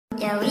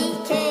Yeah, we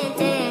can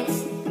dance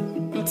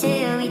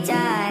until we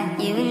die.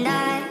 You and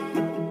I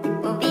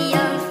will be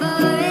young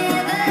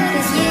forever.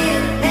 'Cause you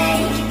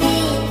make me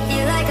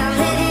feel like I'm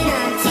living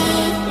a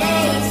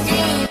teenage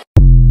dream.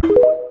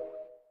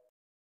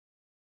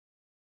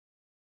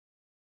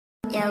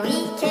 Yeah, we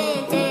can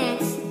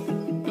dance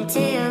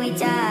until we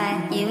die.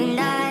 You and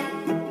I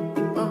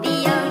will be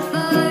young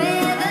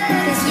forever.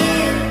 'Cause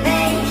you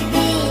make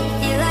me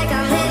feel like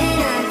I'm living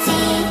a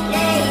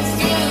teenage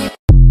dream.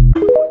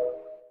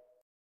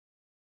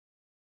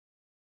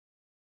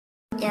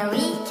 Yeah,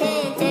 we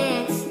can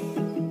dance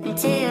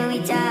until we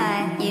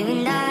die. You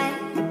and I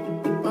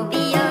will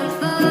be young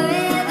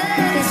forever.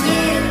 'Cause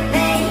you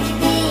make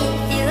me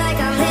feel like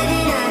I'm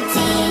living a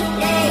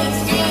teenage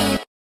dream.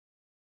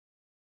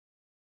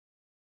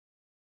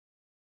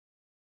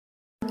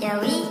 Yeah,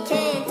 we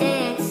can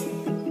dance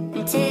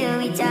until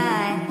we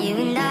die. You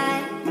and I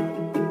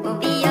will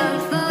be young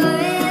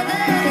forever.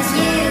 'Cause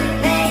you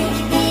make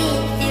me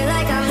feel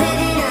like I'm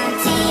living a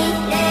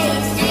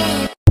teenage dream.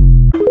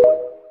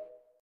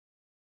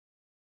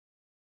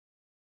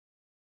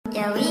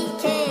 Yeah, we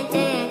can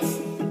dance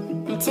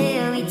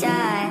until we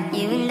die.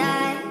 You and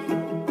I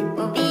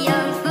will be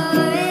young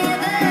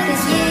forever.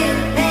 'Cause you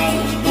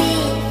make me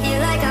feel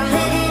like I'm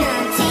living a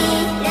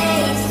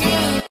teenage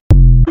dream.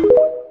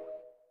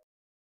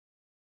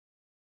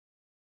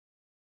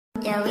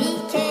 Yeah, we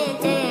can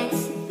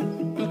dance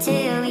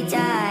until we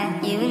die.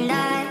 You and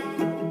I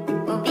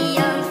will be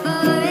young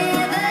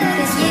forever.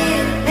 'Cause you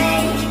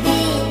make me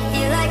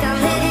feel like I'm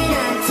living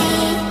a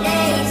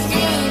teenage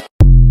dream.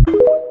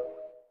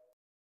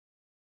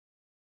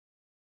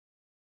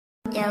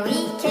 Yeah, we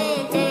can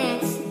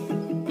dance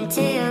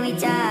until we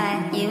die.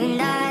 You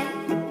and I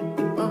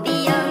will be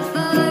young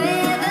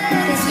forever.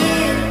 'Cause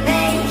you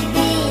make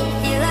me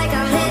feel like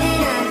I'm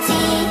living a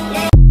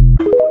teenage.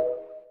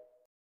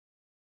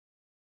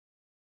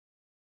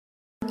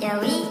 Yeah,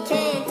 we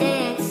can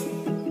dance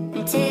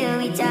until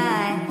we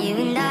die. You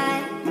and I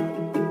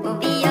will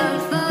be young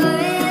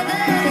forever.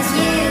 'Cause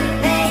you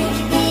make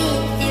me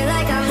feel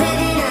like I'm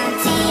living a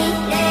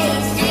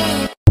teenage dream.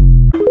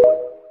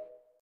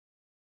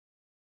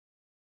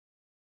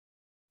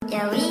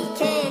 Yeah, we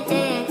can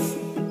dance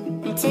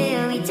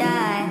until we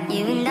die.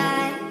 You and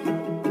I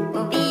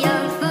will be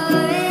young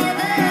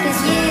forever.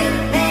 'Cause you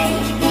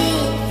make me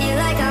feel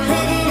like I'm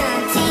living a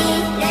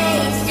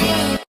teenage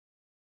dream.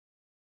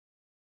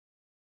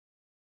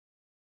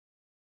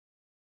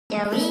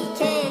 Yeah, we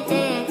can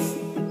dance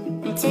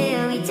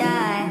until we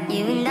die.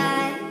 You and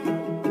I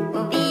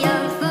will be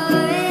young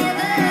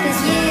forever.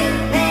 'Cause you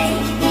make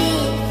me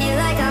feel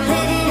like I'm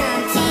living a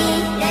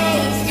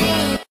teenage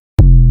dream.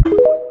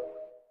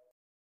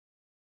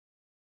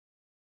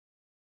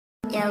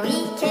 Yeah, we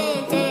can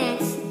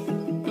dance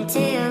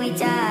until we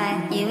die.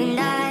 You and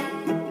I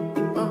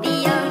will be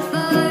young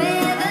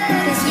forever.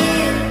 'Cause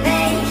you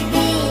make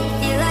me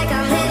feel like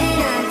I'm living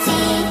a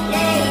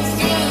teenage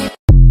dream.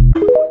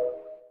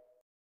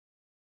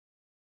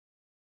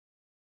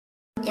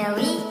 Yeah,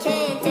 we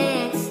can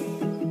dance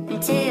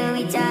until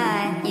we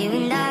die. You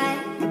and I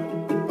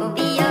will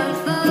be young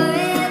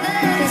forever.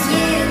 'Cause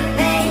you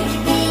make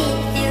me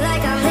feel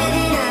like I'm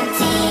living a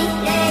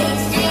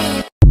teenage dream.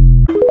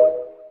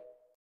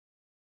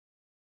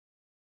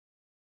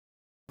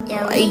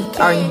 Yeah, we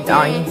can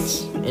dance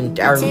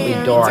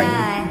until we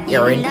die.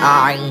 You and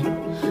I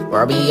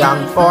will be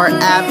young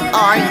forever.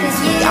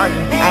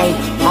 Cause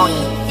you make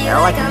me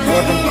feel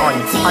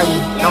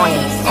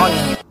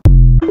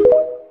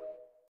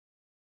like I'm living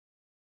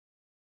a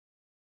teenage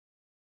dream.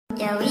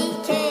 Yeah, we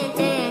can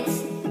dance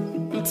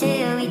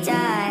until we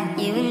die.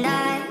 You and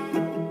I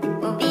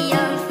will be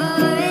young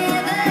forever.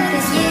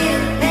 'Cause you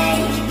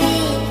make me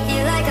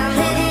feel like I'm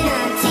living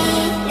a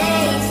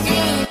teenage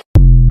dream.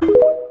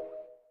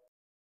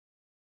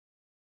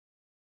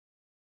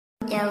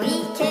 Yeah, we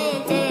can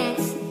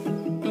dance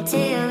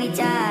until we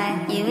die.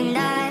 You and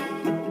I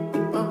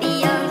will be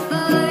young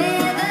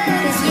forever.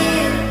 'Cause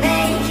you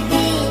make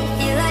me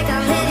feel like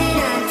I'm living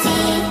a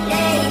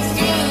teenage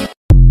dream.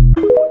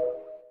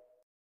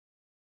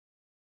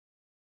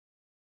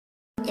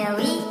 Yeah,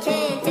 we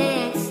can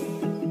dance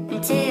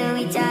until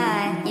we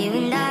die. You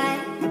and I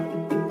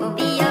will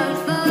be young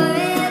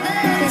forever.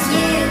 'Cause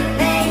you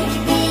make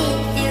me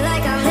feel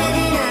like I'm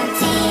living a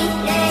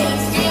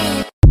teenage dream.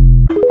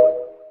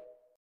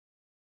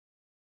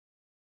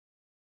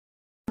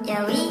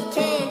 Yeah, we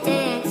can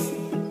dance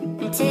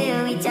until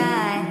we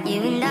die. You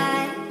and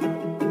I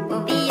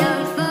will be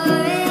young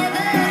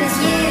forever. 'Cause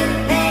you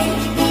make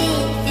me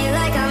feel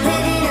like I'm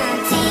living a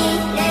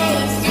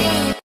teenage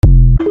dream.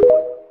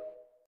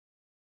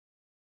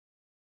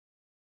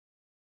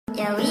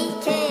 Yeah, we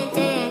can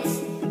dance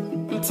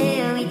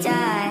until we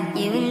die.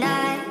 You and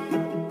I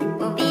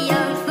will be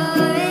young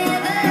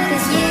forever.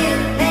 'Cause you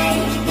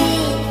make me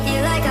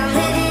feel like I'm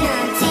living a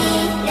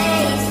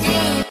teenage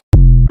dream.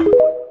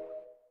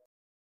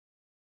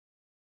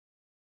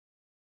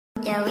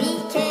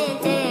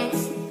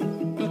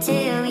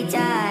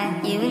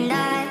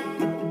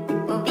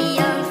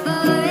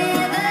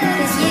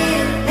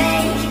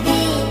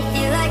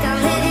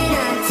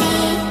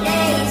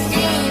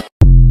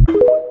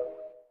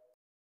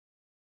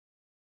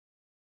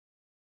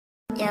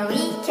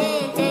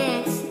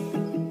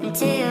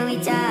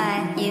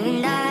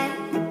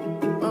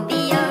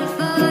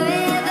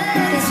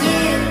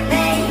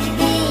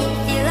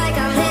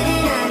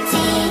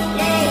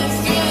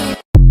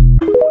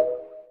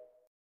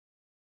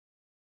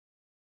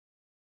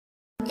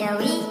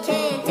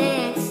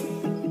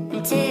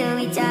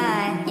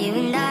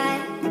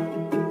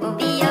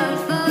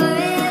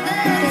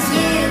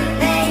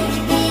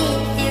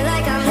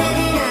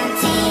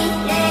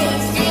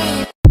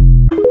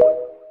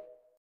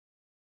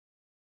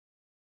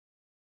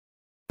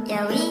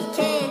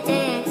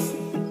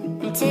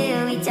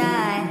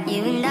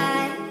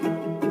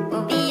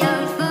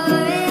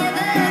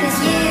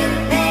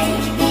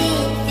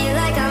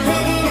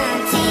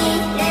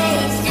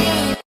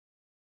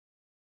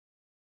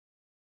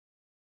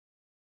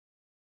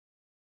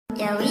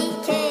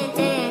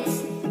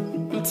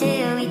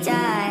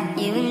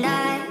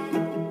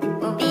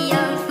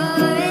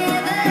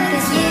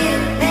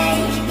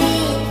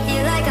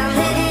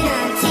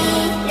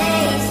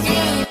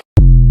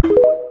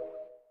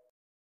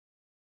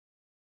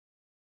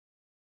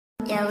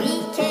 Yeah, we